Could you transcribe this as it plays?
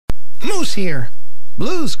Moose here.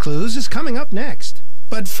 Blue's Clues is coming up next.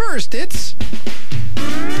 But first, it's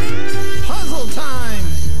puzzle time!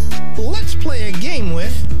 Let's play a game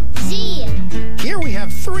with Z. Here we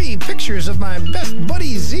have 3 pictures of my best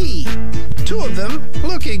buddy Z. 2 of them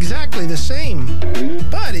look exactly the same.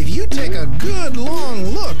 But if you take a good long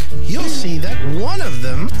look, you'll see that one of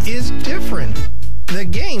them is different. The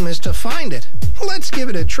game is to find it. Let's give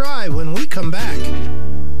it a try when we come back.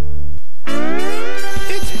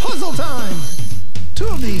 It's puzzle time! 2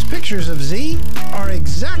 of these pictures of Z are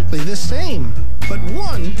exactly the same, but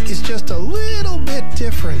one is just a little bit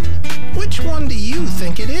different. Which one do you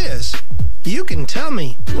think it is? You can tell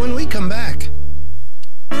me when we come back.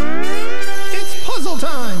 It's puzzle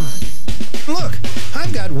time! Look,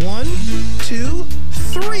 I've got 1, 2,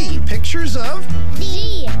 3 pictures of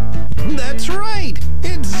Z. That's right!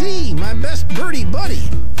 It's Z, my best birdie buddy.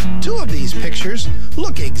 2 of these pictures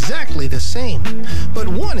look exactly the same, but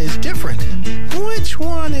one is different. Which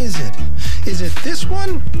one is it? Is it this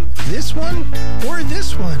one, or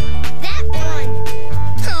this one? That one.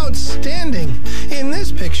 Outstanding! In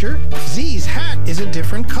this picture, Z's hat is a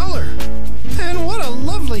different color. And what a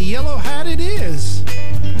lovely yellow hat it is!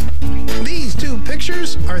 These 2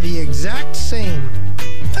 pictures are the exact same.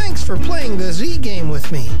 Thanks for playing the Z game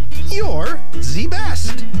with me. You're Z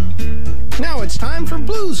Best. Now it's time for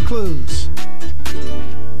Blue's Clues.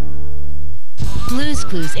 Blue's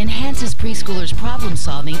Clues enhances preschoolers' problem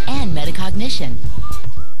solving and metacognition.